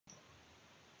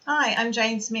Hi, I'm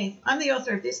Jane Smith. I'm the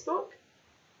author of this book,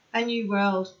 A New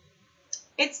World.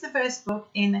 It's the first book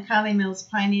in the Carly Mills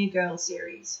Pioneer Girl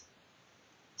series.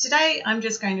 Today I'm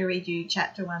just going to read you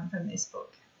Chapter 1 from this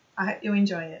book. I hope you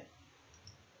enjoy it.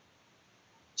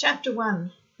 Chapter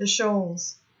 1, The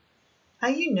Shawls.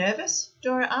 Are you nervous?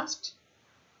 Dora asked.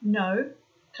 No,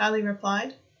 Carly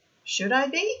replied. Should I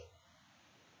be?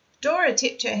 Dora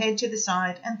tipped her head to the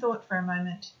side and thought for a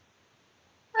moment.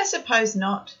 I suppose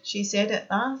not, she said at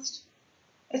last.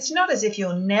 It's not as if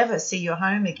you'll never see your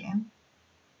home again.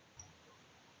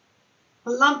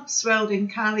 A lump swelled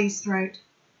in Carly's throat.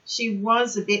 She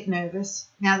was a bit nervous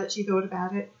now that she thought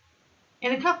about it.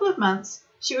 In a couple of months,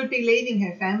 she would be leaving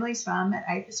her family's farm at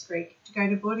Apis Creek to go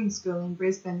to boarding school in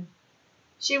Brisbane.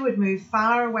 She would move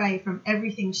far away from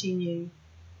everything she knew,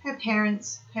 her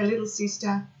parents, her little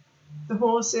sister, the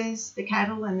horses, the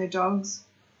cattle and the dogs,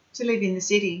 to live in the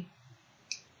city.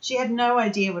 She had no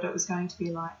idea what it was going to be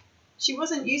like. She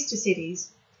wasn't used to cities,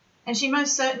 and she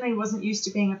most certainly wasn't used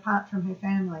to being apart from her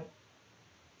family.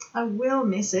 I will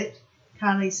miss it,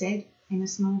 Carly said in a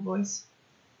small voice.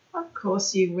 Of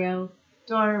course you will,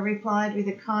 Dora replied with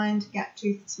a kind,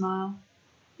 gap-toothed smile.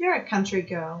 You're a country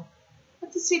girl,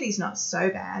 but the city's not so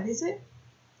bad, is it?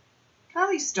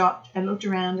 Carly stopped and looked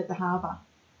around at the harbour.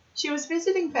 She was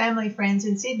visiting family friends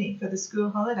in Sydney for the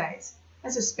school holidays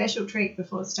as a special treat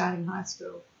before starting high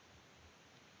school.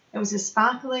 It was a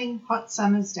sparkling, hot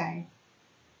summer's day.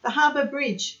 The harbour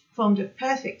bridge formed a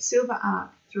perfect silver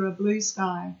arc through a blue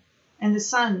sky, and the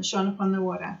sun shone upon the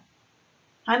water.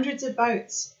 Hundreds of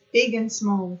boats, big and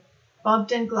small,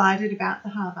 bobbed and glided about the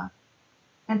harbour,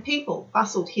 and people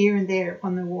bustled here and there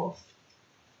upon the wharf.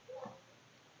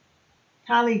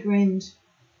 Carly grinned.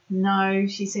 No,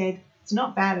 she said, it's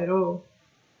not bad at all.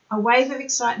 A wave of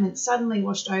excitement suddenly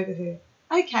washed over her.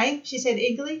 Okay, she said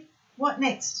eagerly. What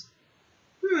next?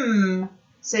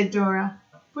 Said Dora,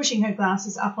 pushing her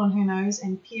glasses up on her nose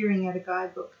and peering at a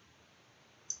guidebook.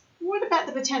 What about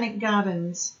the Botanic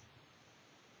Gardens?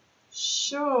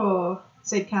 Sure,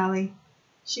 said Carly.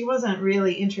 She wasn't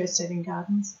really interested in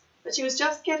gardens, but she was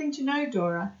just getting to know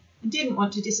Dora and didn't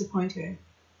want to disappoint her.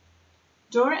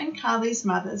 Dora and Carly's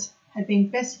mothers had been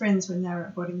best friends when they were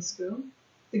at boarding school.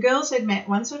 The girls had met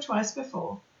once or twice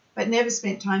before, but never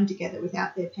spent time together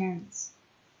without their parents.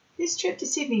 This trip to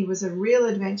Sydney was a real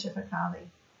adventure for Carly.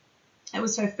 It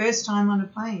was her first time on a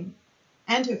plane,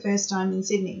 and her first time in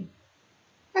Sydney.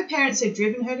 Her parents had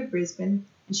driven her to Brisbane,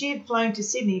 and she had flown to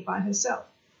Sydney by herself.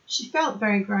 She felt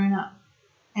very grown up,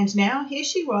 and now here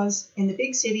she was in the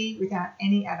big city without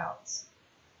any adults.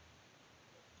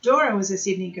 Dora was a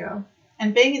Sydney girl,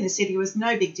 and being in the city was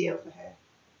no big deal for her.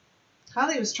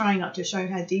 Carly was trying not to show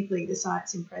how deeply the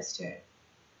sights impressed her.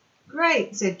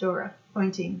 Great, said Dora,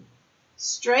 pointing.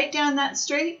 Straight down that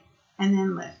street and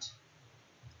then left.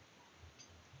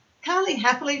 Carly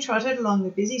happily trotted along the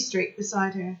busy street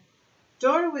beside her.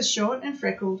 Dora was short and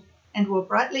freckled and wore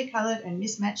brightly coloured and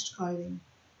mismatched clothing,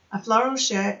 a floral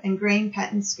shirt and green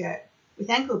patterned skirt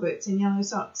with ankle boots and yellow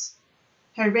socks.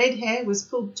 Her red hair was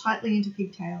pulled tightly into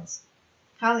pigtails.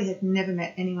 Carly had never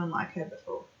met anyone like her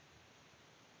before.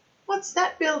 What's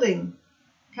that building?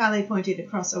 Carly pointed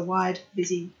across a wide,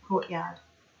 busy courtyard.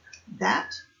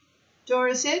 That?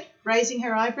 Dora said, raising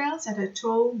her eyebrows at a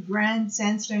tall, grand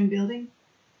sandstone building.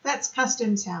 That's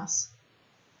Customs House.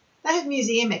 They have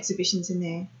museum exhibitions in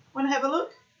there. Want to have a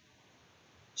look?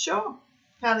 Sure,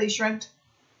 Carly shrugged.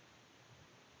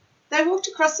 They walked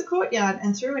across the courtyard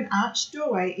and through an arched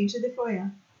doorway into the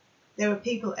foyer. There were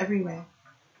people everywhere.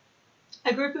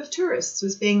 A group of tourists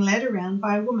was being led around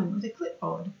by a woman with a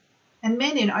clipboard, and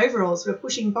men in overalls were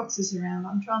pushing boxes around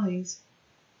on trolleys.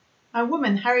 A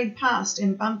woman hurried past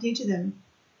and bumped into them.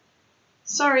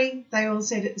 Sorry, they all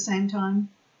said at the same time.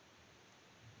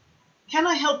 Can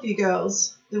I help you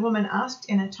girls? The woman asked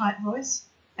in a tight voice,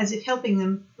 as if helping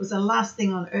them was the last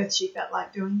thing on earth she felt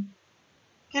like doing.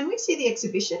 Can we see the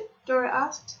exhibition? Dora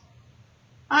asked.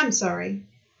 I'm sorry.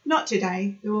 Not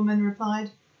today, the woman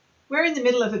replied. We're in the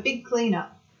middle of a big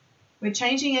clean-up. We're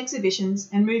changing exhibitions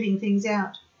and moving things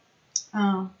out.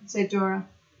 Oh, said Dora,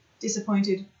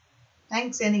 disappointed.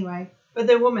 Thanks anyway, but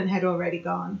the woman had already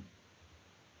gone.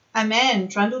 A man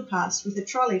trundled past with a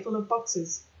trolley full of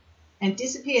boxes and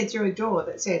disappeared through a door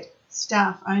that said,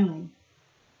 Staff only.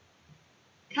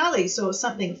 Carly saw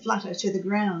something flutter to the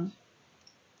ground.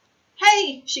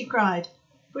 Hey, she cried,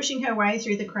 pushing her way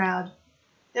through the crowd.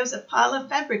 There was a pile of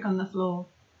fabric on the floor.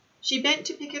 She bent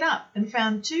to pick it up and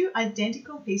found two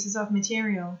identical pieces of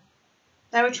material.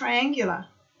 They were triangular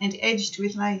and edged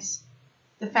with lace.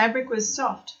 The fabric was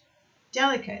soft,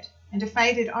 delicate, and a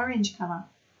faded orange colour,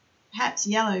 perhaps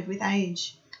yellowed with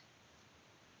age.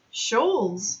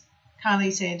 Shawls,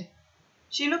 Carly said.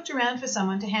 She looked around for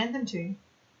someone to hand them to.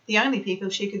 The only people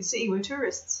she could see were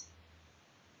tourists.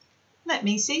 Let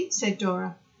me see, said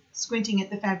Dora, squinting at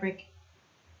the fabric.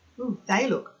 Ooh, they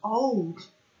look old.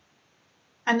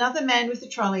 Another man with a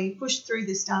trolley pushed through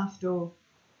the staff door.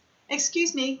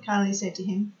 Excuse me, Carly said to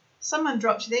him. Someone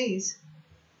dropped these.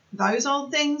 Those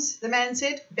old things, the man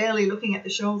said, barely looking at the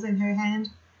shawls in her hand.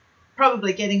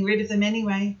 Probably getting rid of them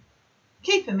anyway.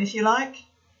 Keep them if you like.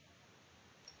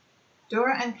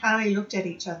 Dora and Carly looked at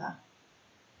each other.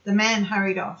 The man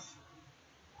hurried off.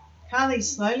 Carly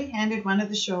slowly handed one of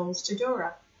the shawls to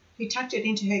Dora, who tucked it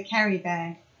into her carry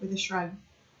bag with a shrug.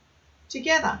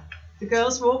 Together, the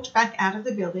girls walked back out of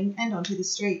the building and onto the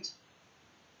street.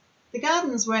 The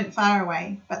gardens weren't far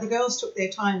away, but the girls took their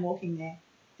time walking there.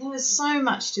 There was so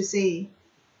much to see.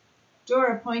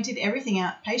 Dora pointed everything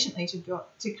out patiently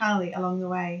to Carly along the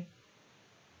way.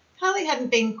 Carly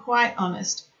hadn't been quite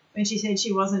honest when she said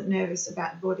she wasn't nervous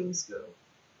about boarding school.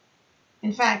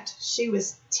 In fact, she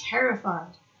was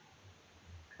terrified.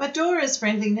 But Dora's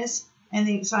friendliness and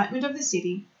the excitement of the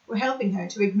city were helping her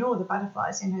to ignore the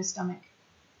butterflies in her stomach.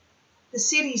 The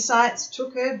city sights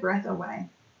took her breath away.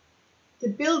 The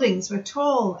buildings were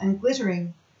tall and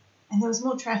glittering, and there was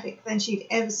more traffic than she'd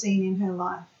ever seen in her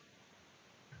life.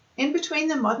 In between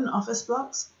the modern office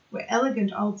blocks were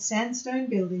elegant old sandstone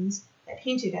buildings that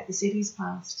hinted at the city's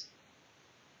past.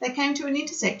 They came to an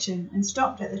intersection and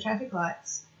stopped at the traffic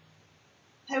lights.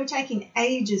 They were taking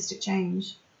ages to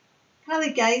change.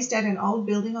 Carly gazed at an old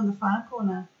building on the far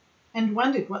corner and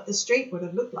wondered what the street would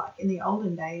have looked like in the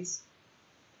olden days.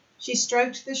 She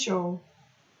stroked the shawl.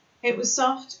 It was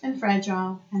soft and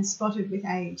fragile and spotted with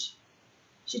age.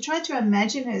 She tried to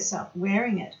imagine herself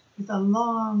wearing it with a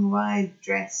long, wide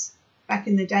dress back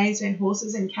in the days when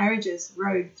horses and carriages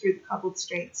rode through the cobbled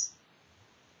streets.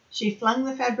 She flung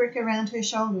the fabric around her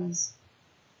shoulders,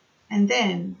 and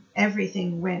then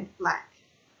everything went black.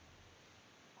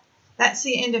 That's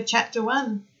the end of Chapter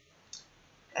 1.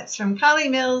 That's from Carly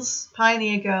Mills'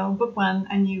 Pioneer Girl, Book 1,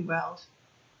 A New World.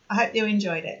 I hope you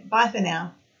enjoyed it. Bye for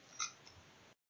now.